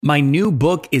My new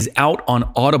book is out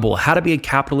on Audible, How to Be a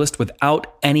Capitalist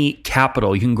Without Any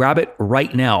Capital. You can grab it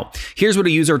right now. Here's what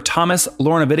a user, Thomas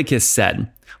Lornaviticus,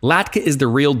 said. Latka is the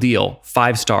real deal.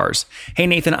 5 stars. Hey,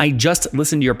 Nathan, I just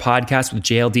listened to your podcast with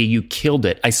JLD. You killed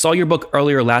it. I saw your book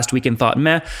earlier last week and thought,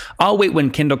 I'll wait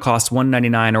when Kindle costs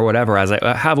 $1.99 or whatever, as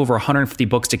I have over 150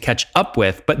 books to catch up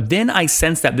with. But then I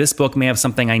sensed that this book may have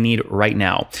something I need right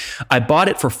now. I bought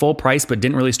it for full price, but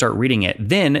didn't really start reading it.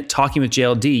 Then, talking with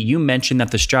JLD, you mentioned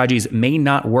that the strategies may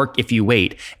not work if you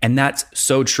wait. And that's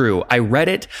so true. I read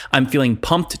it. I'm feeling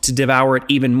pumped to devour it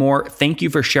even more. Thank you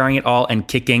for sharing it all and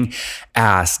kicking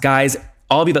ass. Guys,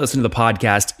 all of you that listen to the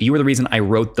podcast, you were the reason I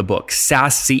wrote the book.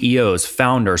 SaaS CEOs,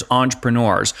 founders,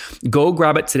 entrepreneurs. Go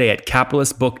grab it today at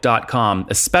capitalistbook.com.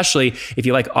 Especially if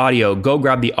you like audio, go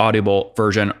grab the Audible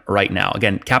version right now.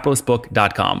 Again,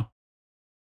 capitalistbook.com.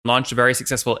 Launched a very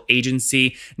successful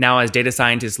agency now as data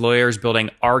scientists, lawyers, building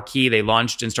Archie. They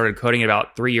launched and started coding it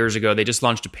about 3 years ago. They just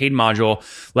launched a paid module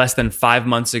less than 5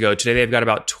 months ago. Today, they've got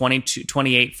about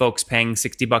 28 folks paying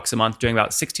 $60 a month, doing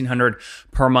about $1,600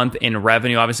 per month in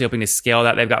revenue. Obviously, hoping to scale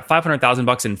that. They've got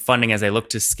 $500,000 in funding as they look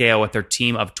to scale with their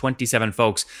team of 27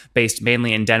 folks based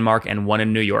mainly in Denmark and 1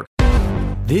 in New York.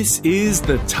 This is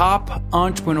the Top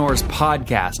Entrepreneurs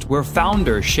Podcast, where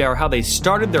founders share how they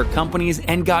started their companies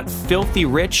and got filthy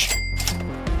rich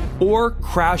or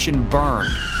crash and burn.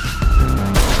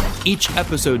 Each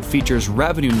episode features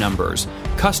revenue numbers,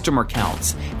 customer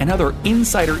counts, and other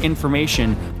insider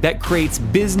information that creates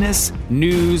business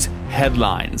news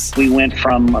headlines. We went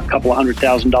from a couple of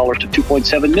 $100,000 to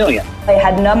 $2.7 million. I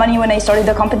had no money when I started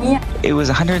the company. It was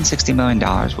 $160 million,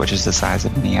 which is the size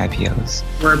of many IPOs.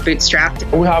 We're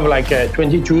bootstrapped. We have like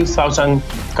 22,000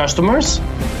 customers.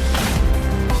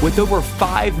 With over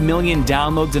 5 million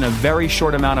downloads in a very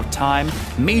short amount of time,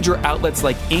 major outlets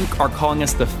like Inc. are calling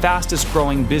us the fastest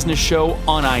growing business show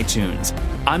on iTunes.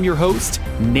 I'm your host,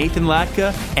 Nathan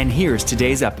Latka, and here's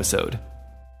today's episode.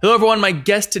 Hello, everyone. My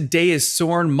guest today is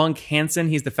Søren Munk Hansen.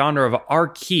 He's the founder of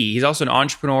Archie. He's also an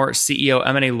entrepreneur, CEO,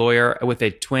 M&A lawyer with a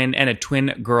twin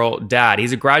girl dad.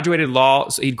 He graduated law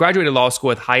school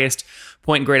with highest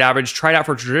point grade average, tried out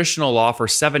for traditional law for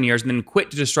 7 years, and then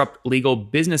quit to disrupt legal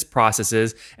business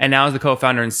processes, and now is the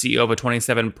co-founder and CEO of a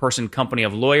 27-person company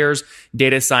of lawyers,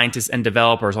 data scientists, and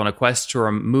developers on a quest to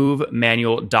remove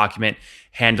manual document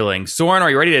handling. Søren, are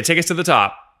you ready to take us to the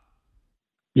top?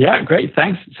 Yeah, great.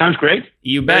 Thanks. Sounds great.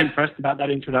 You bet. Very impressed about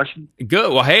that introduction.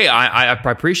 Good. Well, hey, I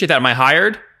appreciate that. Am I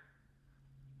hired?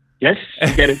 Yes,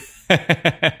 you get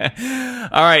it.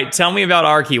 All right. Tell me about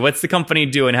Archie. What's the company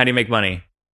do and how do you make money?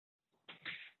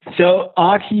 So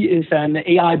Archie is an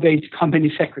AI-based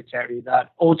company secretary that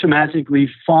automatically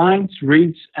finds,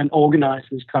 reads, and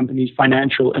organizes companies'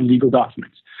 financial and legal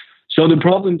documents. So the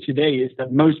problem today is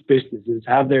that most businesses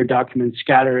have their documents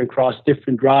scattered across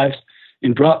different drives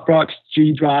in Dropbox,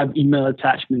 G Drive, email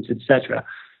attachments, etc.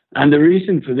 And the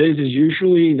reason for this is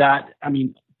usually that,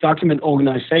 document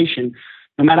organization,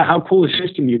 no matter how cool a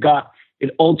system you got,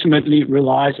 it ultimately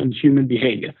relies on human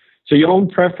behavior. So your own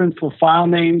preference for file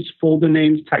names, folder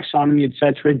names, taxonomy,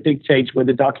 etc., dictates where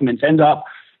the documents end up.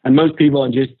 And most people are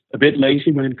just a bit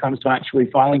lazy when it comes to actually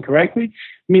filing correctly,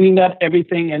 meaning that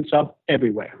everything ends up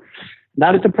everywhere.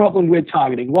 That is the problem we're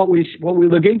targeting. What we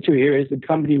look into here is the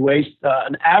company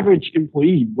an average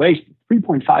employee wastes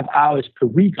 3.5 hours per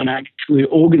week on actually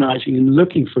organizing and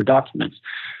looking for documents.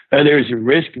 There's a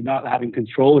risk of not having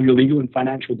control of your legal and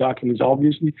financial documents,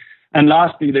 obviously. And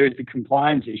lastly, there's the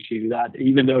compliance issue that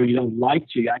even though you don't like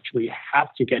to, you actually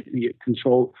have to get the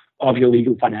control of your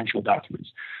legal financial documents.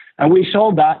 And we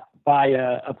solve that by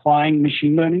applying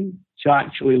machine learning to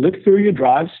actually look through your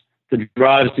drives, the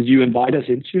drives that you invite us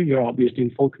into. You're obviously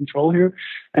in full control here.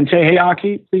 And say, hey,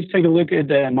 Archie, please take a look at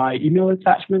my email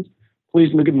attachments.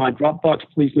 Please look at my Dropbox.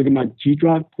 Please look at my G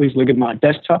Drive. Please look at my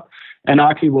desktop. And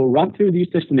Archie will run through these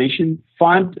destinations,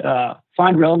 find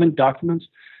relevant documents,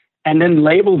 and then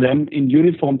label them in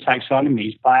uniform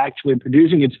taxonomies by actually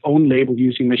producing its own label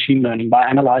using machine learning by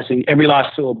analyzing every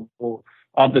last syllable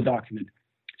of the document.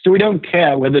 So we don't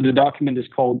care whether the document is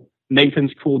called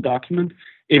Nathan's Cool Document.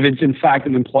 If it's in fact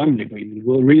an employment agreement,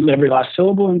 we'll read every last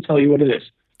syllable and tell you what it is.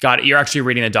 Got it. You're actually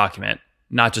reading the document,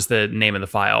 not just the name of the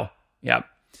file. Yeah.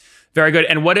 Very good.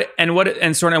 And what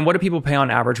do people pay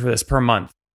on average for this per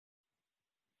month?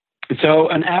 So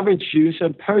an average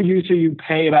user, per user, you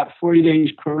pay about 40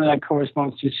 Danish kroner. That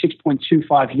corresponds to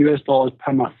 $6.25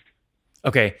 per month.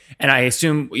 Okay. And I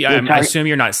assume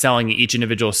you're not selling each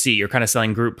individual seat. You're kind of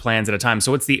selling group plans at a time.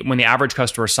 So when the average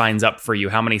customer signs up for you,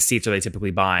 how many seats are they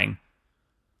typically buying?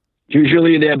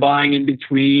 Usually they're buying in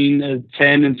between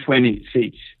 10 and 20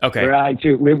 seats. Okay. Right.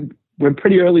 we're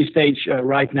pretty early stage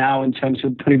right now in terms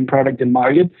of putting product in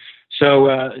market.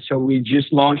 So we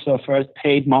just launched our first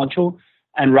paid module,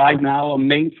 and right now our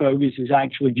main focus is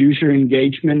actually user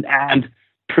engagement and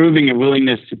proving a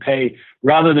willingness to pay.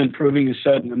 Rather than proving a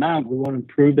certain amount, we want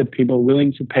to prove that people are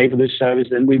willing to pay for this service,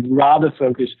 and we'd rather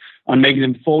focus on making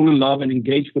them fall in love and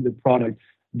engage with the product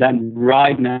than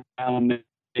right now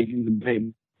making them pay.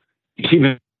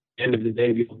 Even at the end of the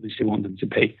day, we obviously want them to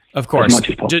pay. Of course. As much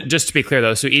as possible. Just to be clear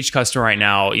though, so each customer right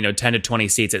now, 10 to 20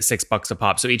 seats at $6 a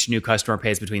pop. So each new customer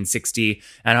pays between 60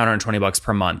 and $120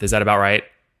 per month. Is that about right?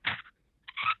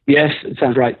 Yes, it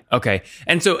sounds right. Okay.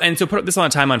 And so put this on a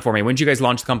timeline for me. When did you guys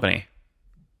launch the company?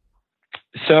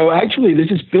 So actually, this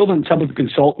is built on top of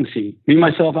consultancy. Me,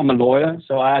 myself, I'm a lawyer,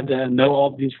 so I had no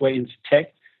obvious way into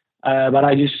tech. But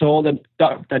I just saw that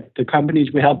the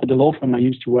companies we helped at the law firm I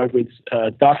used to work with,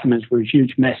 documents were a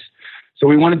huge mess. So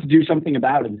we wanted to do something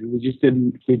about it. We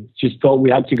just thought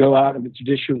we had to go out of the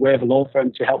traditional way of a law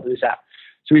firm to help this out.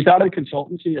 So we started a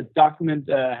consultancy, a document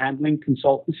handling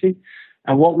consultancy.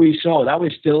 And what we saw, that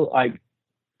was still like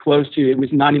close to, it was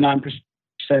 99%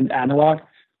 analog.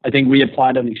 I think we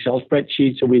applied an Excel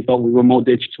spreadsheet, so we thought we were more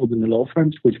digital than the law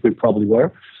firms, which we probably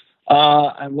were.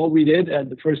 And what we did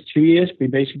the first 2 years, we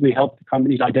basically helped the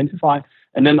companies identify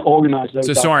and then organize those.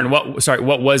 So Soren,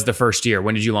 what was the first year?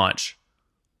 When did you launch?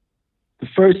 The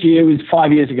first year was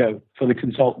 5 years ago for the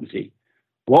consultancy.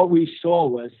 What we saw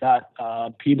was that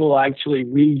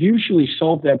we usually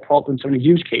solve their problems on a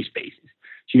use case basis.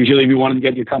 So usually if you wanted to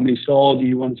get your company sold,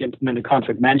 you wanted to implement a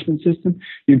contract management system,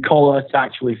 you'd call us to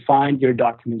actually find your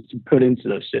documents to put into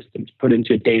those systems, put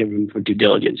into a data room for due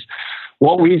diligence.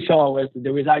 What we saw was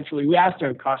that we asked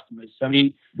our customers, on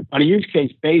a use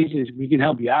case basis, we can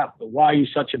help you out, but why are you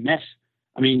such a mess?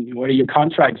 What are your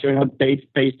contracts? They're not based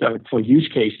for use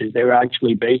cases. They were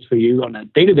actually based for you on a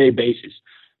day-to-day basis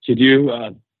to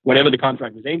do whatever the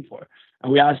contract was aimed for.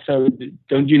 And we asked, so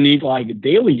don't you need like a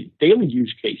daily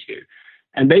use case here?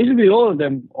 And basically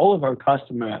all of our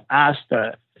customers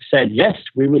said, yes,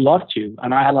 we would love to.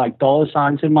 And I had like dollar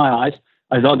signs in my eyes.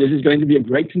 I thought this is going to be a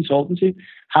great consultancy.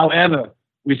 However,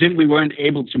 we simply weren't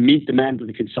able to meet demand with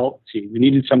the consultancy. We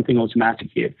needed something automatic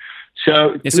here.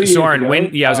 So, Soren,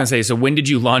 when did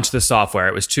you launch the software?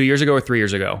 It was 2 years ago or 3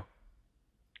 years ago?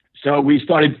 So we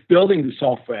started building the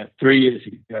software 3 years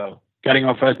ago, getting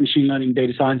our first machine learning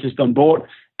data scientist on board.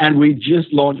 And we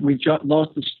just launched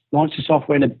the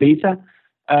software in a beta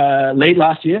late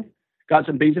last year, got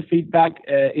some beta feedback,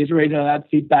 iterated on that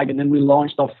feedback, and then we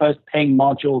launched our first paying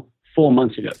module 4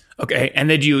 months ago. Okay. And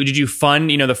did you fund,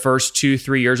 the first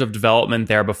 2-3 years of development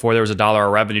there before there was $1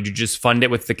 of revenue? Did you just fund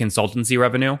it with the consultancy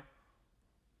revenue?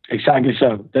 Exactly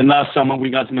so. Then last summer we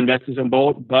got some investors on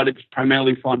board, but it's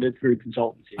primarily funded through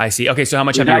consultancy. I see. Okay. So how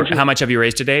much have you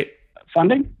raised to date?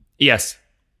 Funding? Yes.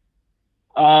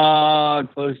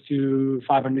 Close to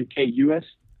 $500K US.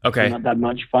 Okay. So not that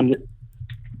much funded.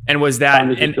 And was that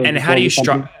and how do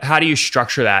you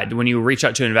structure that when you reach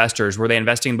out to investors? Were they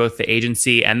investing in both the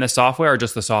agency and the software, or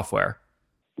just the software?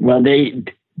 Well, they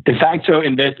de facto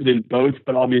invested in both,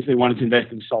 but obviously wanted to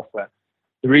invest in software.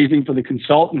 The reason for the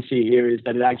consultancy here is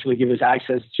that it actually gives us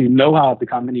access to know-how of the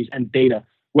companies and data.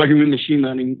 Working with machine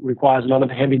learning requires a lot of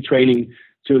heavy training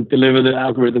to deliver the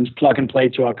algorithms plug and play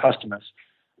to our customers.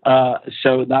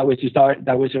 So that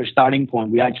was our starting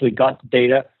point. We actually got the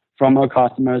data from our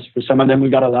customers. For some of them, we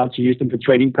got allowed to use them for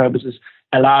trading purposes,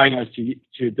 allowing us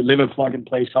to deliver plug and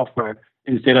play software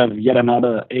instead of yet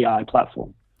another AI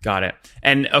platform. Got it.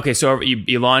 And okay, so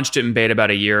you launched it in beta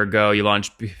about a year ago. You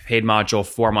launched paid module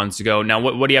 4 months ago. Now,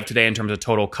 what do you have today in terms of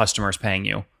total customers paying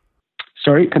you?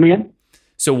 Sorry, come again?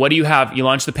 So what do you have? You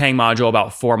launched the paying module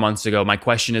about 4 months ago. My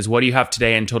question is, what do you have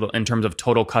today in terms of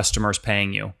total customers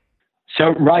paying you?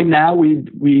 So right now we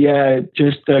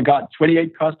just got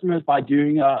 28 customers by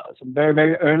doing some very,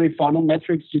 very early funnel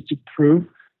metrics just to prove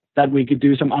that we could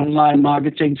do some online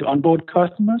marketing to onboard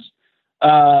customers.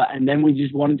 And then we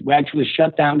actually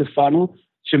shut down the funnel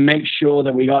to make sure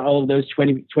that we got all of those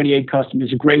 28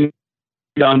 customers a great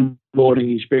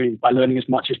onboarding experience by learning as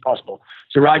much as possible.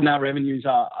 So right now revenues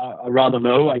are rather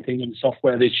low. I think in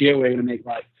software this year, we're going to make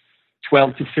like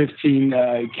 12 to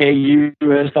 15K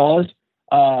US dollars.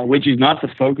 Which is not the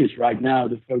focus right now.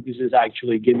 The focus is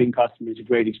actually giving customers a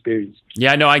great experience.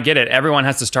 Yeah, no, I get it. Everyone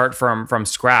has to start from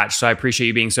scratch. So I appreciate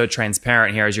you being so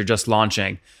transparent here as you're just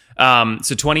launching.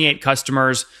 So 28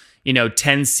 customers,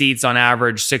 10 seats on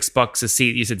average, $6 a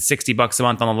seat. You said $60 a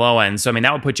month on the low end. So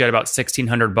that would put you at about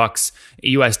 $1,600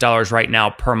 US dollars right now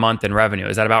per month in revenue.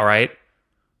 Is that about right?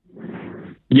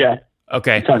 Yeah.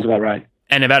 Okay. That sounds about right.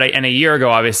 And a year ago,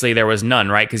 obviously there was none,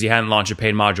 right? Because you hadn't launched a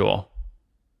paid module.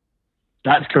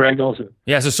 That's correct also.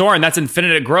 Yeah, so Soren, that's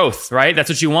infinite growth, right? That's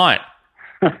what you want.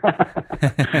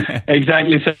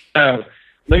 Exactly. So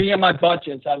looking at my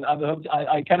budgets,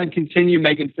 I cannot continue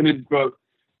making infinite growth,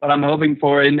 but I'm hoping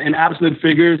for in absolute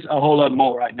figures a whole lot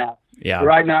more right now. Yeah.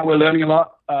 Right now we're learning a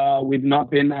lot. We've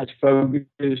not been as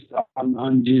focused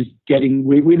on just getting.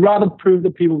 We'd rather prove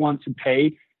that people want to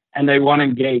pay and they want to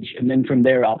engage, and then from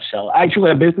there upsell. Actually,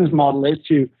 our business model is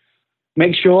to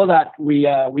make sure that we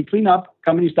clean up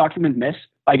companies' document mess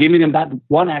by giving them that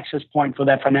one access point for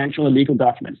their financial and legal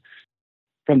documents.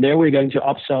 From there, we're going to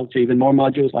upsell to even more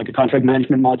modules, like a contract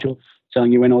management module,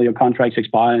 telling you when all your contracts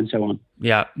expire and so on.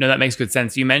 Yeah, no, that makes good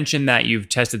sense. You mentioned that you've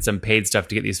tested some paid stuff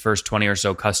to get these first 20 or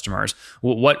so customers.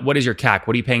 What is your CAC?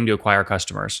 What are you paying to acquire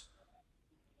customers?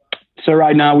 So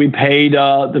right now we paid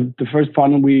the first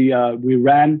funnel we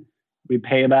ran. We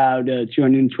pay about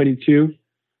 $222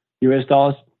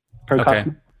 per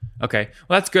customer. Okay.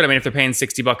 Well, that's good. I mean, if they're paying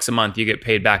 $60 a month, you get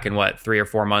paid back in what, 3 or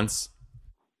 4 months?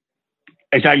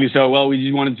 Exactly. So, well, we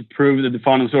just wanted to prove that the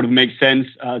funnel sort of makes sense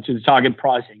to the target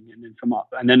pricing,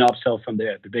 and then upsell from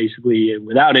there. But basically,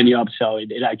 without any upsell,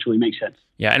 it actually makes sense.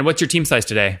 Yeah. And what's your team size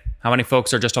today? How many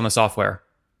folks are just on the software?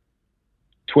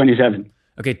 27.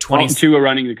 Okay, 22 are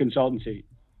running the consultancy.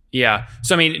 Yeah.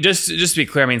 So, I mean, just to be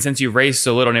clear, I mean, since you've raised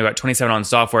so little and you've got 27 on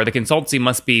software, the consultancy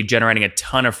must be generating a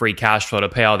ton of free cash flow to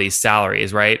pay all these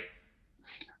salaries, right?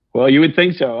 Well, you would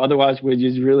think so. Otherwise, we're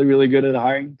just really, really good at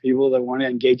hiring people that want to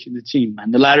engage in the team.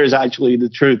 And the latter is actually the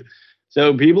truth.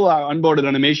 So people are onboarded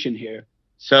on a mission here.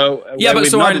 So yeah, but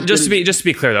so just to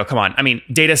be clear though, come on. I mean,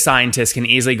 data scientists can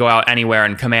easily go out anywhere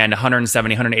and command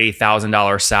 $170,000,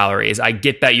 $180,000 salaries. I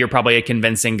get that you're probably a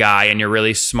convincing guy and you're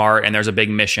really smart and there's a big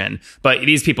mission, but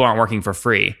these people aren't working for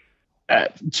free.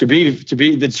 To be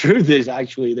the truth is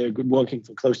actually they're working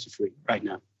for close to free right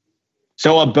now.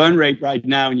 So our burn rate right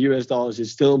now in US dollars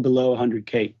is still below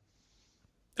 100K.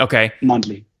 Okay.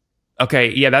 Monthly. Okay.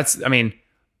 Yeah, that's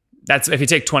if you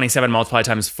take 27 multiplied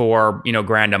times 4,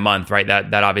 grand a month, right?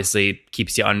 That obviously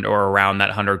keeps you under or around that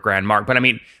 100 grand mark. But I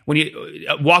mean, when you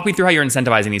walk me through how you're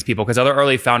incentivizing these people, because other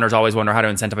early founders always wonder how to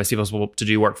incentivize people to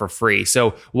do work for free.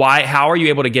 So how are you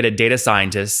able to get a data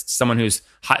scientist, someone who's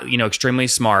extremely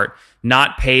smart,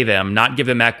 not pay them, not give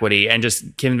them equity, and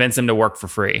just convince them to work for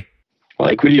free? Well,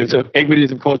 equity is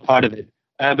of course part of it.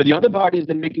 But the other part is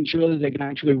then making sure that they can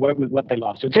actually work with what they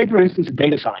love. So take, for instance, a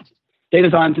data scientist. Data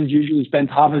scientists usually spend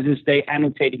half of this day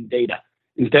annotating data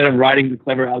instead of writing the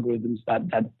clever algorithms that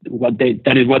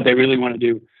is what they really want to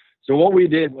do. So what we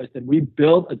did was that we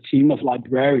built a team of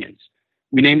librarians.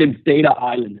 We named it Data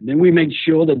Island. And then we made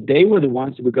sure that they were the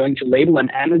ones that were going to label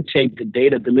and annotate the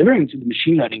data, delivering to the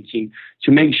machine learning team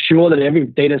to make sure that every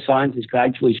data scientist could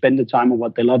actually spend the time on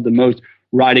what they love the most,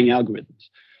 writing algorithms.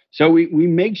 So we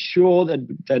make sure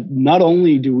that not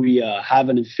only do we have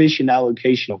an efficient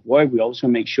allocation of work, we also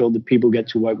make sure that people get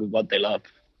to work with what they love.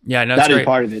 Yeah, no, that is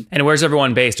part of it. And where's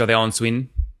everyone based? Are they all in Sweden?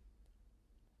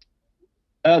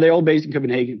 They're all based in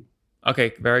Copenhagen.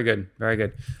 Okay, very good, very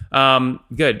good.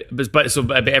 Good,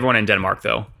 but everyone in Denmark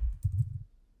though.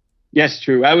 Yes,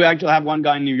 true. We actually have one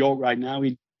guy in New York right now.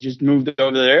 He just moved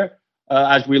over there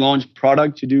as we launched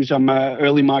product to do some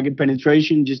early market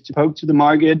penetration, just to poke to the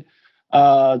market.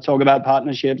 Talk about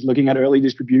partnerships, looking at early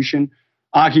distribution.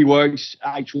 Aarki works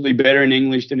actually better in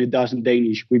English than it does in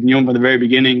Danish. We've known from the very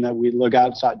beginning that we look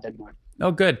outside Denmark.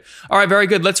 Oh, good. All right, very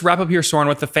good. Let's wrap up here, Soren,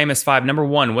 with the famous 5. Number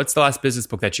 1, what's the last business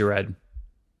book that you read?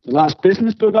 The last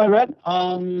business book I read?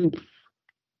 The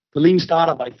Lean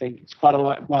Startup, I think. It's quite a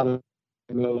while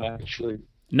ago, actually.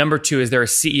 Number 2, is there a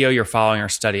CEO you're following or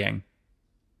studying?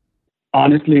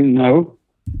 Honestly, no.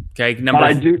 Okay. But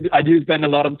I do spend a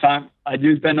lot of time. I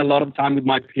do spend a lot of time with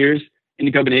my peers in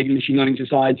the Copenhagen Machine Learning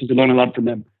Society to learn a lot from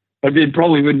them. But it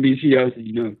probably wouldn't be CEOs, as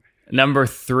you know. Number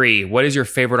 3, what is your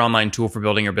favorite online tool for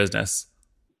building your business?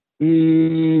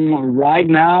 Right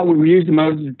now, we use the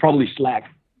most is probably Slack.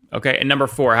 Okay. And number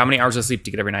 4, how many hours of sleep do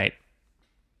you get every night?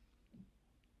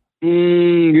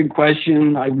 Good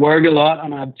question. I work a lot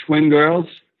and I have twin girls.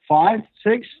 5,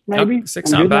 6, maybe. Oh,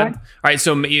 6, not bad. All right.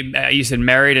 So you said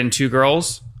married and 2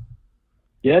 girls?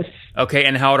 Yes. Okay.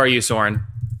 And how old are you, Soren?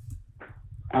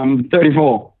 I'm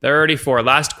 34. 34.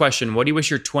 Last question. What do you wish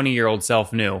your 20-year-old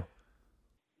self knew?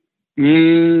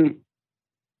 It's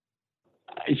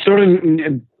sort of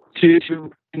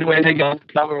to in a way they got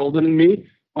clever older than me.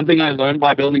 One thing I learned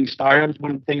by building startups,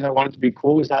 one of the things I wanted to be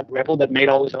cool was that rebel that made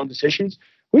all his own decisions,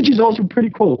 which is also pretty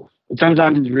cool. But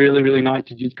sometimes it's really, really nice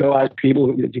to just go ask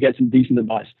people to get some decent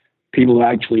advice. People who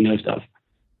actually know stuff.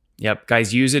 Yep.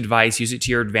 Guys, use advice, use it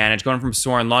to your advantage. Going from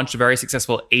Soren, launched a very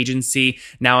successful agency.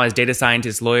 Now as data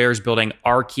scientists, lawyers, building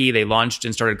Archie. They launched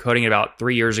and started coding it about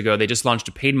 3 years ago. They just launched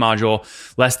a paid module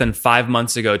less than 5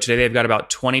 months ago. Today, they've got about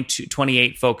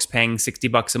 28 folks paying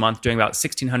 $60 a month, doing about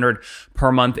 $1,600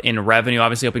 per month in revenue.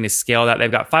 Obviously hoping to scale that. They've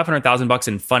got $500,000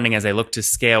 in funding as they look to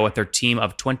scale with their team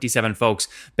of 27 folks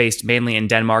based mainly in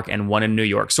Denmark and one in New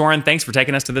York. Soren, thanks for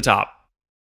taking us to the top.